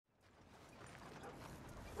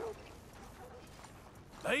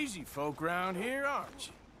Lazy folk round here, aren't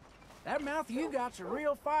you? That mouth you got's a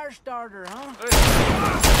real fire starter, huh?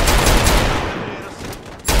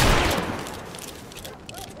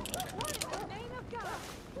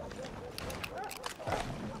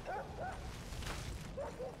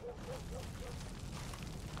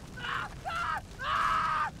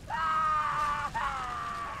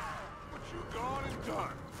 What you gone and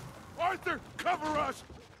done? Arthur, cover us!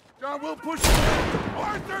 John, we'll push you back.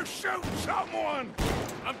 Arthur, shoot someone!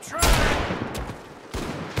 I'm trying!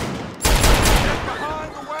 Get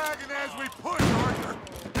behind the wagon as we push, Arthur!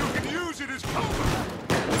 You can use it as cover!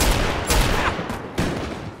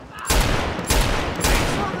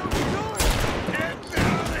 What are we doing? Get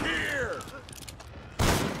out of here!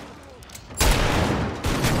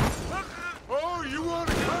 Oh, you want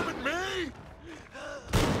to come at me?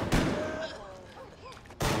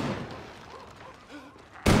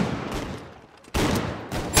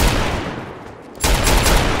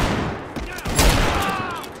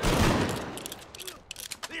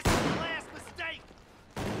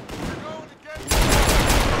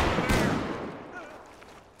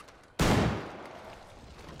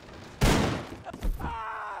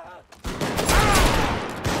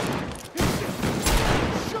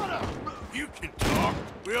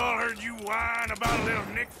 We all heard you whine about a little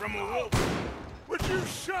nick from a wolf. Would you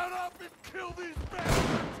shut up and kill these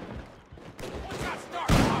bastards? Once I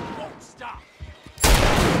start, I won't stop.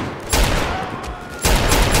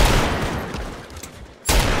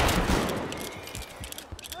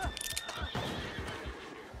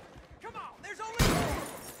 Come on, there's only one.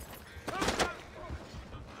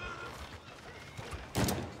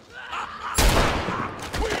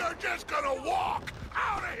 We are just gonna walk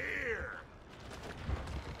out of here!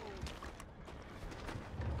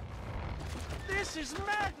 This is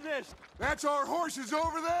madness! That's our horses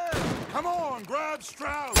over there! Come on, grab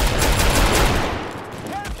Strauss!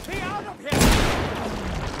 Help me out of here!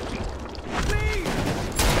 Please!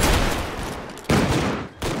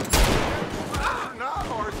 Not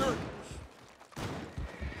Arthur!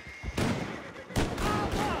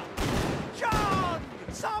 John!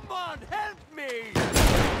 Someone help me!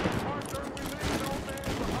 Arthur, we leave no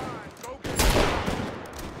man behind. Go get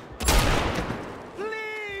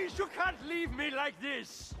Please, you can't leave me like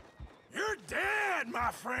this! You're dead,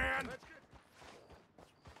 my friend!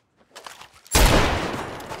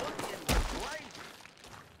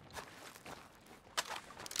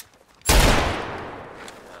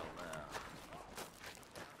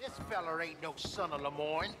 This feller ain't no son of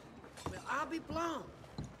Lemoyne. Well, I'll be blown.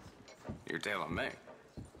 You're telling me.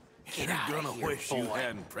 You're gonna wish you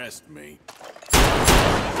hadn't pressed me.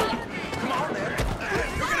 Come on there!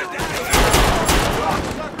 You're gonna die!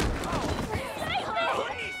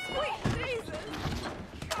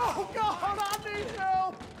 Oh, God, I need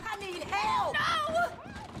help! I need help!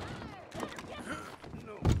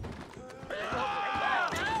 No!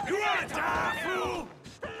 You wanna die, fool?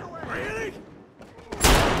 Really?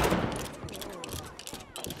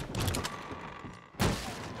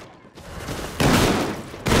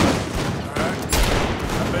 Alright.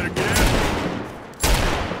 I better get out.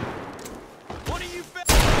 One of you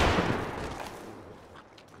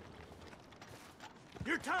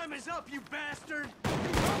Your time is up, you bastard!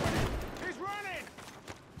 He's running!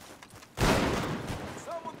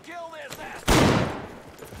 Someone kill this ass!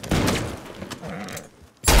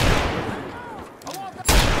 I want the...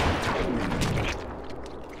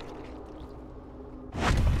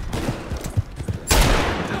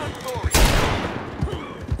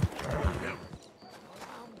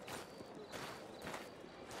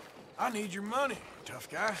 I need your money, tough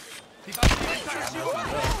guy.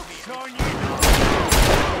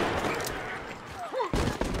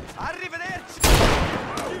 Arrivederci!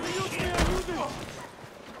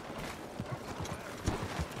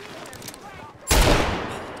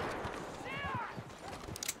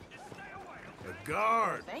 A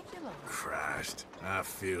guard. Thank you, Lord. Christ, I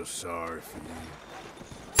feel sorry for you.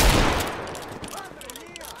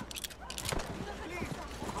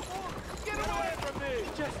 Get away from me!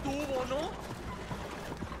 Ya estuvo, ¿no?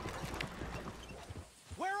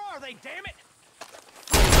 Where are they, damn it?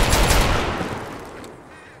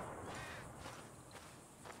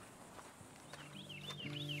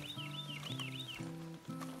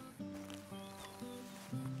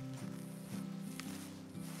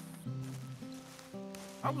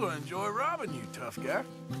 I'm gonna enjoy robbing you, tough guy.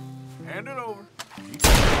 Hand it over.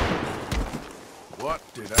 What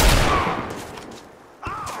did I...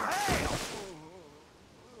 Oh, hell!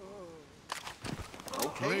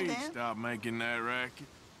 Okay, Please then. stop making that racket.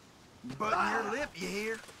 Button your lip, you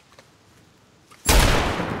hear?